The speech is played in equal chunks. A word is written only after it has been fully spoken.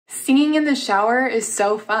Singing in the shower is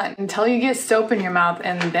so fun until you get soap in your mouth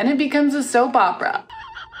and then it becomes a soap opera.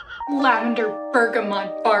 Lavender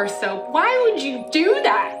bergamot bar soap. Why would you do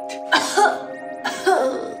that?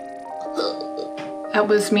 That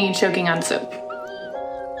was me choking on soap.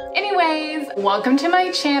 Anyways, welcome to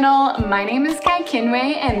my channel. My name is Kai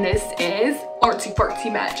Kinway and this is Artsy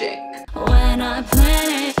Fartsy Magic. When our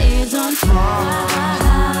planet is on fire.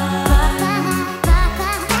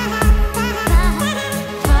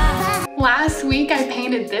 Last week I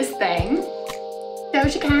painted this thing.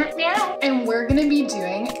 Doja Cat meow. And we're gonna be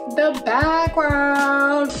doing the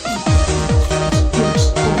background.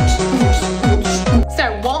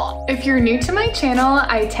 So, well, if you're new to my channel,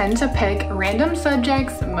 I tend to pick random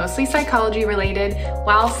subjects, mostly psychology related,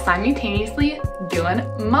 while simultaneously doing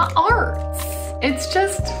my arts. It's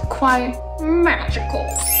just quite magical.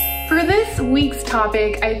 For this week's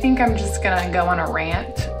topic, I think I'm just gonna go on a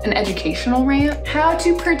rant, an educational rant. How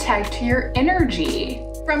to protect your energy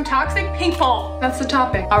from toxic people. That's the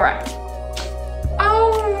topic. All right.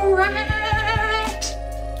 All right.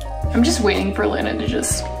 I'm just waiting for Luna to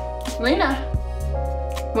just, Luna,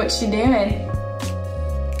 what's she doing?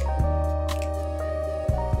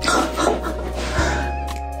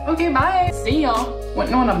 Okay, bye. See y'all.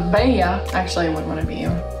 Wouldn't want to be ya. Actually, I wouldn't want to be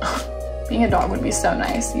you. Being a dog would be so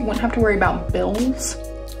nice. You wouldn't have to worry about bills.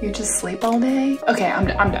 You just sleep all day. Okay, I'm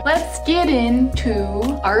done. Let's get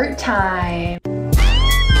into art time.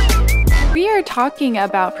 We are talking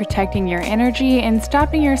about protecting your energy and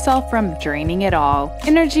stopping yourself from draining it all.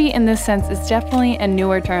 Energy in this sense is definitely a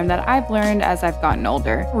newer term that I've learned as I've gotten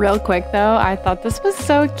older. Real quick though, I thought this was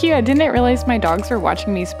so cute. I didn't realize my dogs were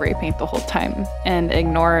watching me spray paint the whole time and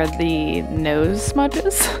ignore the nose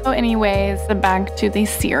smudges. So anyways, back to the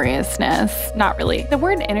seriousness. Not really. The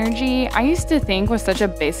word energy, I used to think was such a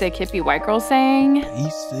basic hippie white girl saying.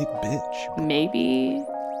 Basic bitch. Maybe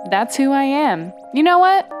that's who I am. You know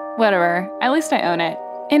what? Whatever, at least I own it.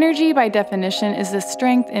 Energy, by definition, is the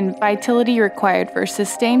strength and vitality required for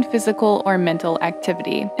sustained physical or mental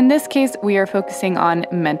activity. In this case, we are focusing on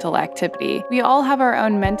mental activity. We all have our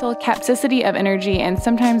own mental capacity of energy, and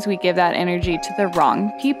sometimes we give that energy to the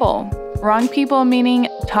wrong people. Wrong people meaning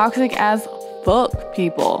toxic as fuck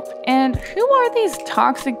people. And who are these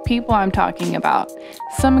toxic people I'm talking about?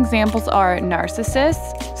 Some examples are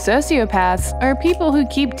narcissists, sociopaths, or people who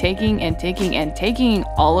keep taking and taking and taking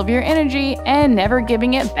all of your energy and never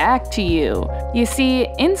giving it back to you. You see,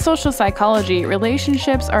 in social psychology,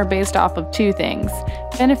 relationships are based off of two things: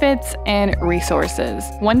 benefits and resources.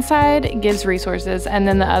 One side gives resources and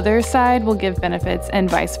then the other side will give benefits and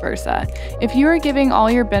vice versa. If you are giving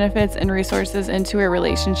all your benefits and resources into a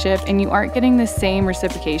relationship and you aren't getting the same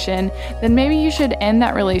reciprocation, then maybe you should end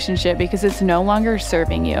that relationship because it's no longer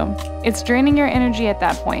serving you. It's draining your energy at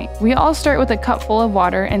that point. We all start with a cup full of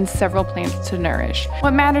water and several plants to nourish.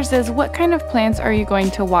 What matters is what kind of plants are you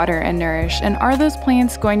going to water and nourish, and are those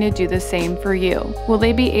plants going to do the same for you? Will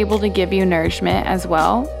they be able to give you nourishment as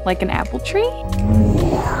well, like an apple tree?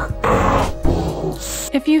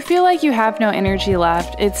 If you feel like you have no energy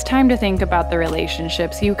left, it's time to think about the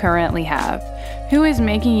relationships you currently have. Who is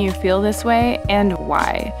making you feel this way and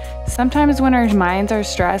why? Sometimes when our minds are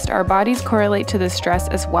stressed, our bodies correlate to the stress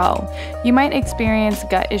as well. You might experience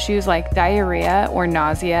gut issues like diarrhea or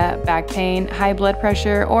nausea, back pain, high blood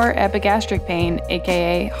pressure, or epigastric pain,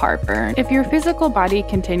 aka heartburn. If your physical body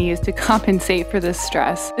continues to compensate for this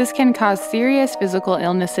stress, this can cause serious physical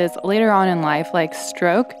illnesses later on in life like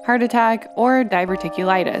stroke, heart attack, or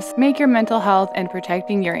diverticulitis. Make your mental health and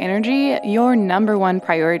protecting your energy your #1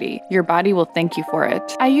 priority. Your body will thank you for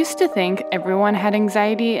it. I used to think everyone had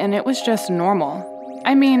anxiety and it was just normal.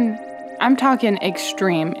 I mean, I'm talking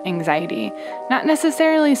extreme anxiety. Not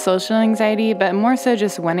necessarily social anxiety, but more so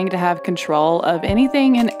just wanting to have control of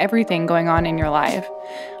anything and everything going on in your life.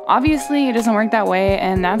 Obviously, it doesn't work that way,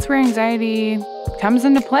 and that's where anxiety comes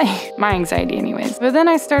into play. My anxiety anyways. But then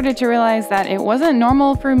I started to realize that it wasn't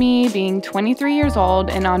normal for me being 23 years old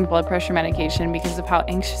and on blood pressure medication because of how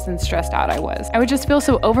anxious and stressed out I was. I would just feel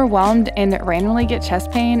so overwhelmed and randomly get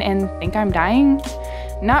chest pain and think I'm dying,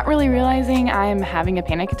 not really realizing I'm having a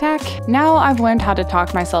panic attack. Now I've learned how to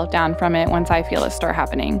talk myself down from it once I feel it start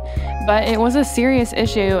happening. But it was a serious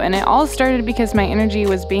issue, and it all started because my energy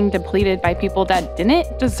was being depleted by people that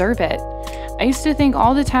didn't deserve it. I used to think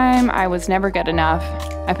all the time I was never good enough.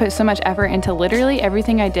 I put so much effort into literally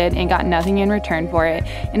everything I did and got nothing in return for it,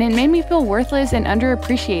 and it made me feel worthless and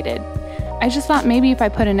underappreciated. I just thought maybe if I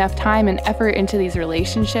put enough time and effort into these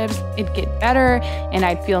relationships, it'd get better and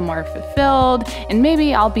I'd feel more fulfilled and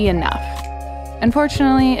maybe I'll be enough.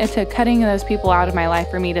 Unfortunately, it took cutting those people out of my life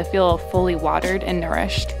for me to feel fully watered and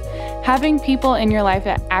nourished. Having people in your life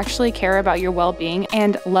that actually care about your well-being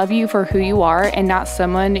and love you for who you are and not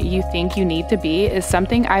someone you think you need to be is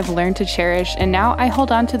something I've learned to cherish, and now I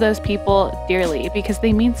hold on to those people dearly because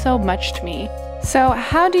they mean so much to me. So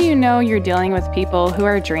how do you know you're dealing with people who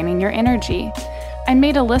are draining your energy? I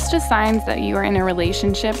made a list of signs that you are in a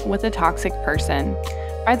relationship with a toxic person.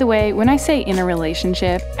 By the way, when I say in a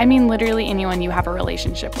relationship, I mean literally anyone you have a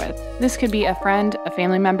relationship with. This could be a friend, a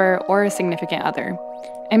family member, or a significant other.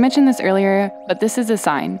 I mentioned this earlier, but this is a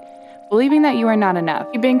sign. Believing that you are not enough.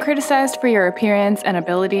 You've been criticized for your appearance and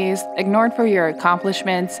abilities, ignored for your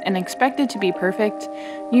accomplishments, and expected to be perfect.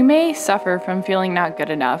 You may suffer from feeling not good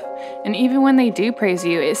enough, and even when they do praise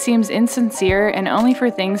you, it seems insincere and only for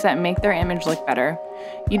things that make their image look better.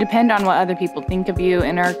 You depend on what other people think of you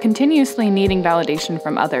and are continuously needing validation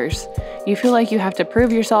from others. You feel like you have to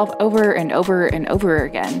prove yourself over and over and over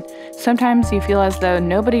again. Sometimes you feel as though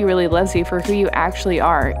nobody really loves you for who you actually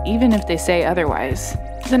are, even if they say otherwise.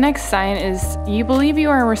 The next sign is you believe you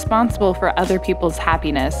are responsible for other people's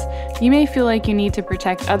happiness. You may feel like you need to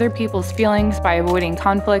protect other people's feelings by avoiding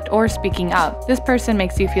conflict or speaking up. This person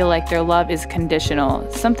makes you feel like their love is conditional,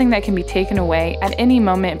 something that can be taken away at any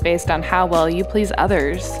moment based on how well you please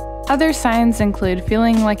others. Other signs include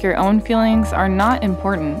feeling like your own feelings are not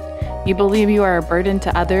important. You believe you are a burden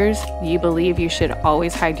to others. You believe you should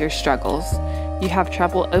always hide your struggles. You have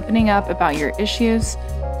trouble opening up about your issues.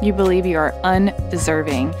 You believe you are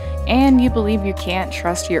undeserving, and you believe you can't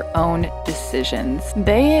trust your own decisions.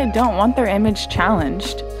 They don't want their image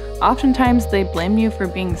challenged. Oftentimes, they blame you for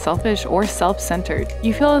being selfish or self-centered.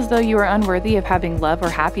 You feel as though you are unworthy of having love or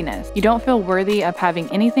happiness. You don't feel worthy of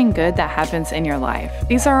having anything good that happens in your life.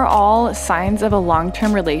 These are all signs of a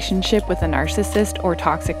long-term relationship with a narcissist or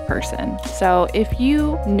toxic person. So if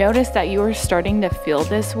you notice that you are starting to feel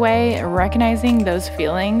this way, recognizing those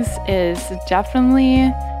feelings is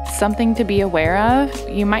definitely something to be aware of.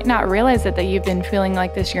 You might not realize that you've been feeling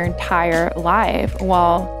like this your entire life.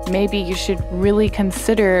 Well, maybe you should really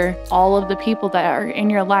consider all of the people that are in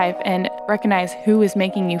your life and recognize who is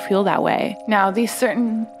making you feel that way. Now, this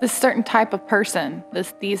certain type of person,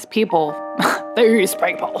 these people, these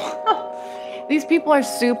people are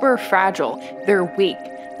super fragile. They're weak.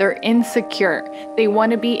 They're insecure. They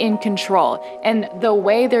want to be in control. And the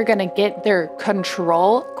way they're going to get their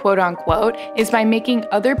control, quote unquote, is by making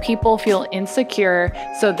other people feel insecure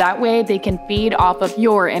so that way they can feed off of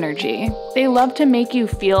your energy. They love to make you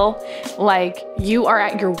feel like you are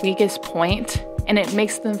at your weakest point, and it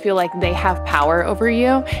makes them feel like they have power over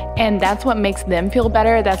you. And that's what makes them feel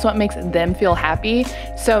better. That's what makes them feel happy.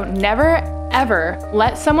 So never, ever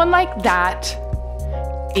let someone like that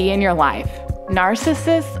be in your life.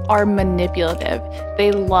 Narcissists are manipulative.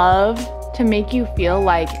 They love to make you feel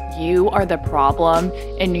like you are the problem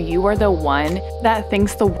and you are the one that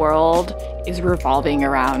thinks the world is revolving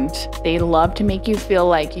around. They love to make you feel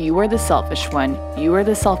like you are the selfish one, you are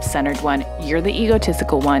the self-centered one, you're the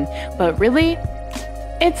egotistical one, but really,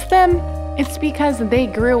 it's them. It's because they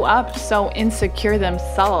grew up so insecure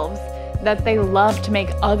themselves that they love to make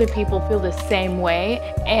other people feel the same way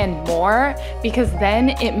and more, because then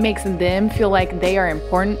it makes them feel like they are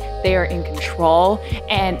important, they are in control,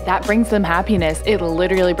 and that brings them happiness. It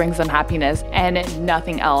literally brings them happiness and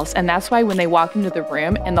nothing else. And that's why when they walk into the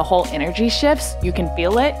room and the whole energy shifts, you can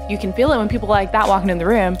feel it. You can feel it when people like that walk into the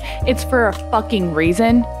room. It's for a fucking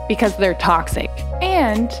reason, because they're toxic.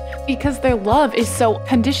 And because their love is so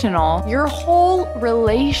conditional, your whole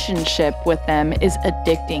relationship with them is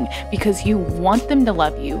addicting because you want them to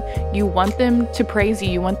love you. You want them to praise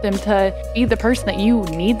you. You want them to be the person that you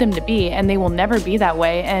need them to be, and they will never be that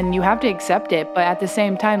way. And you have to accept it. But at the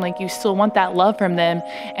same time, like, you still want that love from them.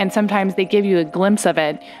 And sometimes they give you a glimpse of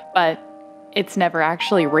it, but it's never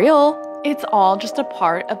actually real. It's all just a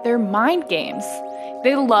part of their mind games.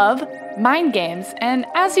 They love mind games. And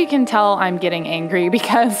as you can tell, I'm getting angry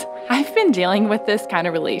because I've been dealing with this kind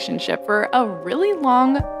of relationship for a really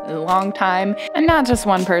long time, and not just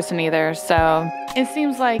one person either. So it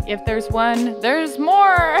seems like if there's one, there's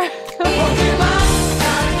more.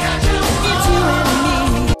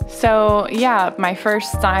 So yeah, my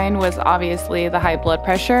first sign was obviously the high blood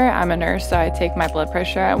pressure. I'm a nurse, so I take my blood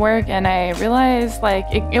pressure at work, and I realized like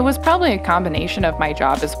it was probably a combination of my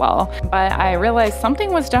job as well. But I realized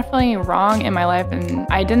something was definitely wrong in my life, and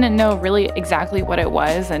I didn't know really exactly what it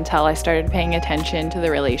was until I started paying attention to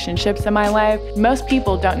the relationships in my life. Most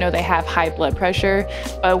people don't know they have high blood pressure,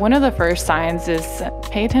 but one of the first signs is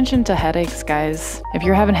pay attention to headaches, guys. If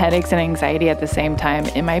you're having headaches and anxiety at the same time,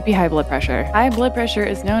 it might be high blood pressure. High blood pressure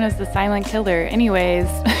is known as the silent killer. Anyways,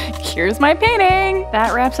 Here's my painting!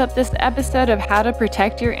 That wraps up this episode of How to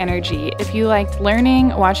Protect Your Energy. If you liked learning,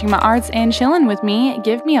 watching my arts, and chilling with me,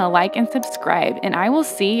 give me a like and subscribe, and I will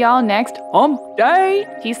see y'all next hump day!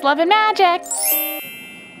 Peace, love, and magic!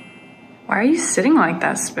 Why are you sitting like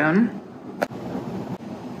that, Spoon?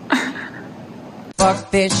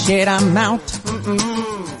 Fuck this shit, I'm out.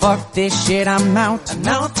 Fuck this shit, I'm out.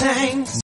 No thanks.